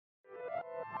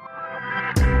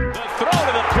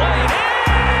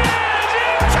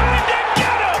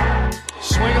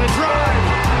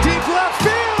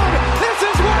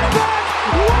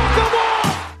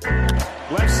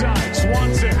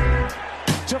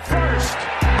first.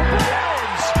 The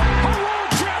Browns are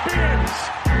world champions.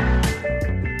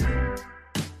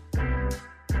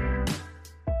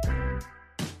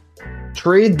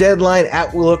 Trade deadline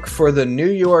outlook for the New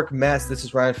York Mets. This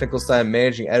is Ryan Finkelstein,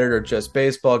 managing editor of Just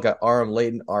Baseball. Got RM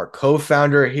Layton, our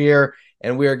co-founder here,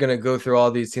 and we are going to go through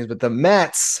all these teams. But the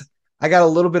Mets, I got a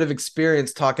little bit of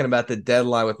experience talking about the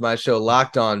deadline with my show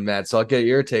Locked On Mets, so I'll get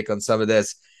your take on some of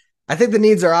this. I think the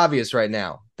needs are obvious right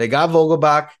now. They got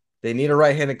Vogelbach. They need a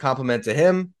right-handed complement to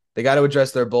him. They got to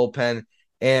address their bullpen.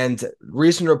 And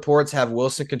recent reports have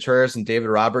Willson, Contreras, and David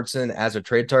Robertson as a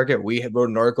trade target. We wrote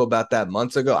an article about that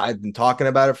months ago. I've been talking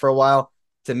about it for a while.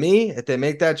 To me, if they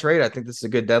make that trade, I think this is a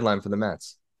good deadline for the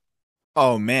Mets.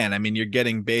 Oh, man. I mean, you're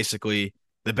getting basically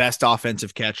the best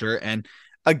offensive catcher and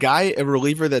a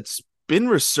reliever that's been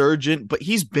resurgent, but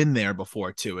he's been there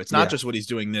before, too. It's not just what he's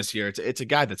doing this year. It's a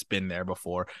guy that's been there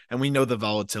before. And we know the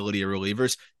volatility of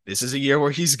relievers. This is a year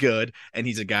where he's good, and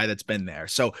he's a guy that's been there.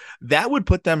 So that would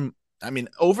put them, I mean,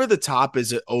 over the top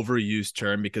is an overused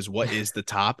term because what is the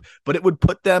top? But it would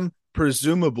put them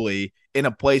presumably in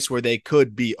a place where they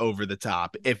could be over the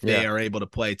top if they are able to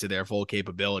play to their full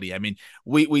capability. I mean,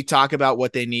 we talk about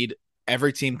what they need.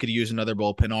 Every team could use another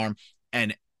bullpen arm,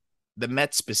 and the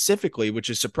Mets specifically, which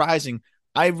is surprising,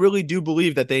 I really do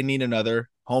believe that they need another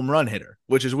home run hitter,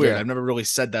 which is weird. I've never really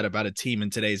said that about a team in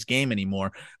today's game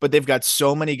anymore, but they've got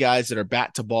so many guys that are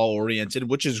bat to ball oriented,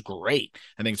 which is great.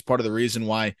 I think it's part of the reason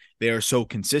why they are so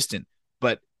consistent,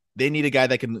 but they need a guy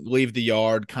that can leave the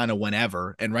yard kind of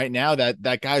whenever. And right now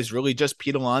that guy's really just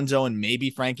Pete Alonso and maybe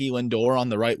Frankie Lindor on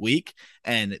the right week.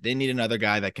 And they need another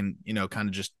guy that can, kind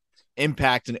of just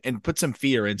impact and put some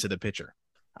fear into the pitcher.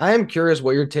 I am curious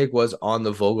what your take was on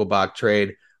the Vogelbach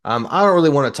trade. I don't really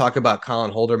want to talk about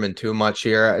Colin Holderman too much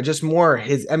here. Just more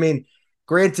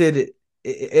granted,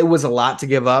 it was a lot to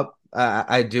give up.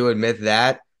 I do admit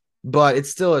that, but it's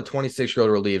still a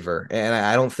 26-year-old reliever. And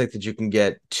I don't think that you can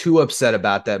get too upset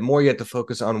about that. More you have to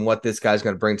focus on what this guy's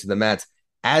going to bring to the Mets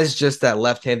as just that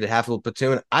left-handed half of the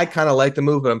platoon. I kind of like the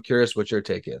move, but I'm curious what your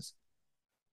take is.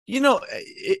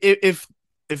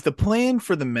 If the plan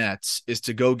for the Mets is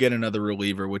to go get another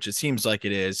reliever, which it seems like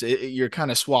it is, you're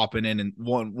kind of swapping in and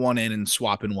one in and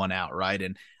swapping one out, right?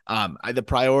 And the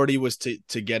priority was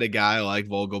to get a guy like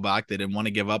Vogelbach. They didn't want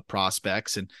to give up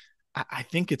prospects, and I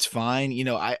think it's fine.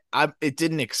 It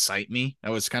didn't excite me. I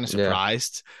was kind of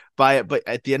surprised by it, but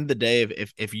at the end of the day,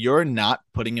 if you're not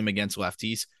putting him against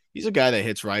lefties, he's a guy that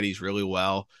hits righties really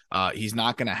well. He's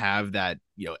not going to have that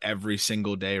every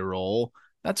single day role.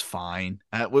 That's fine.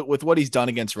 With what he's done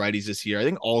against righties this year, I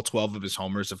think all 12 of his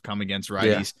homers have come against righties.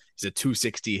 Yeah. He's a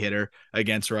 260 hitter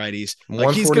against righties.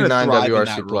 Like he's going to thrive WRC in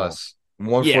that plus.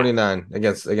 149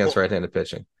 against right-handed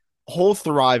pitching. He'll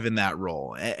thrive in that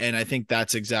role. And I think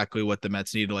that's exactly what the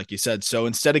Mets needed, like you said. So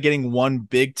instead of getting one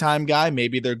big-time guy,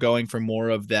 maybe they're going for more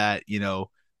of that,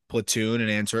 platoon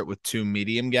and answer it with two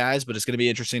medium guys. But it's going to be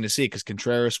interesting to see because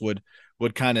Contreras would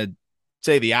kind of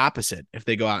say the opposite if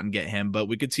they go out and get him, but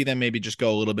we could see them maybe just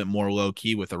go a little bit more low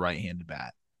key with a right-handed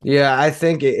bat. Yeah, I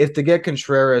think if to get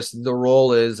Contreras, the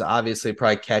role is obviously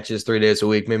probably catches 3 days a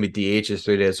week, maybe DHs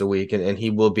 3 days a week, and he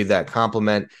will be that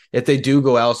complement. If they do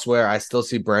go elsewhere, I still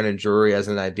see Brandon Drury as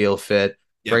an ideal fit.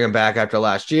 Yep. Bring him back after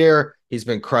last year. He's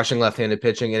been crushing left-handed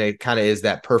pitching, and it kind of is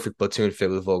that perfect platoon fit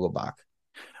with Vogelbach.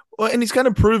 Well, and he's kind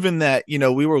of proven that,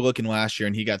 we were looking last year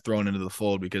and he got thrown into the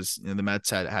fold because the Mets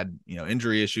had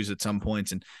injury issues at some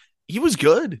points, and he was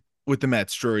good with the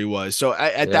Mets. Drury was. So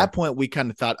at that point, we kind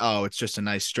of thought, oh, it's just a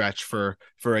nice stretch for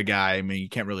a guy. I mean, you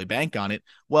can't really bank on it.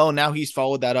 Well, now he's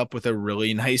followed that up with a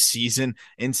really nice season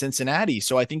in Cincinnati.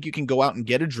 So I think you can go out and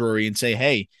get a Drury and say,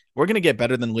 hey, we're going to get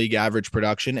better than league average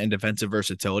production and defensive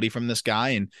versatility from this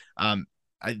guy. And,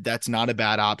 that's not a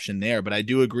bad option there, but I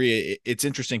do agree. It's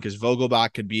interesting because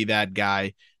Vogelbach could be that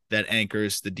guy that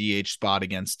anchors the DH spot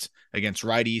against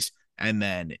righties, and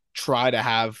then try to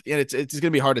have it's going to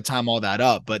be hard to time all that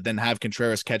up, but then have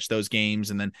Contreras catch those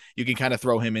games, and then you can kind of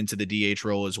throw him into the DH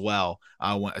role as well,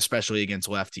 especially against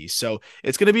lefties. So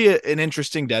it's going to be an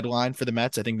interesting deadline for the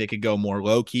Mets. I think they could go more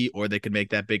low key, or they could make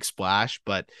that big splash,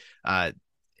 but I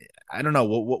don't know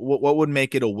what would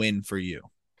make it a win for you.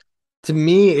 To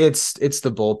me, it's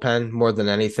the bullpen more than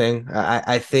anything.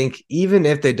 I think even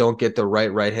if they don't get the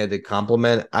right-handed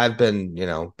complement, I've been,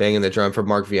 banging the drum for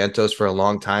Mark Vientos for a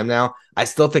long time now. I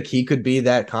still think he could be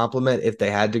that complement if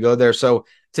they had to go there. So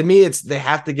to me, they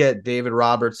have to get David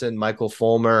Robertson, Michael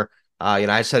Fulmer. I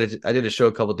did a show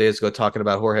a couple of days ago talking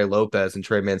about Jorge Lopez and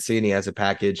Trey Mancini as a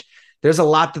package. There's a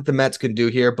lot that the Mets can do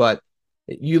here, but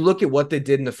you look at what they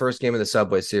did in the first game of the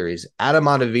Subway Series. Adam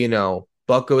Ottavino,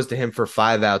 Buck goes to him for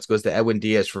 5 outs, goes to Edwin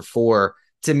Diaz for 4.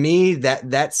 to me,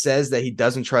 that says that he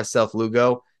doesn't trust Seth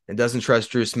Lugo and doesn't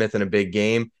trust Drew Smith in a big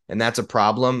game, and that's a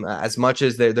problem. As much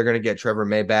as they're going to get Trevor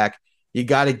May back, you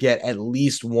got to get at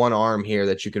least one arm here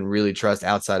that you can really trust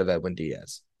outside of Edwin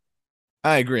Diaz.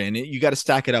 I agree, and you got to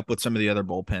stack it up with some of the other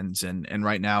bullpens. And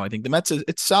right now, I think the Mets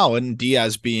it's solid. And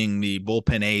Diaz being the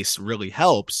bullpen ace really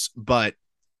helps, but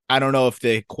I don't know if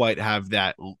they quite have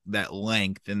that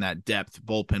length and that depth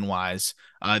bullpen wise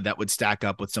that would stack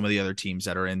up with some of the other teams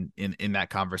that are in that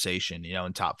conversation.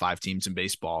 In top 5 teams in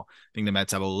baseball. I think the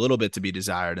Mets have a little bit to be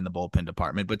desired in the bullpen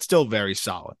department, but still very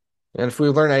solid. And if we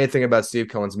learn anything about Steve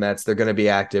Cohen's Mets, they're going to be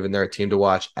active and they're a team to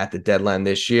watch at the deadline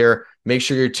this year. Make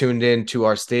sure you're tuned in to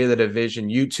our State of the Division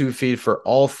YouTube feed for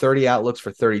all 30 outlooks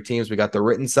for 30 teams. We got the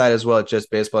written side as well at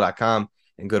justbaseball.com,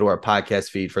 and go to our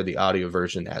podcast feed for the audio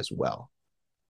version as well.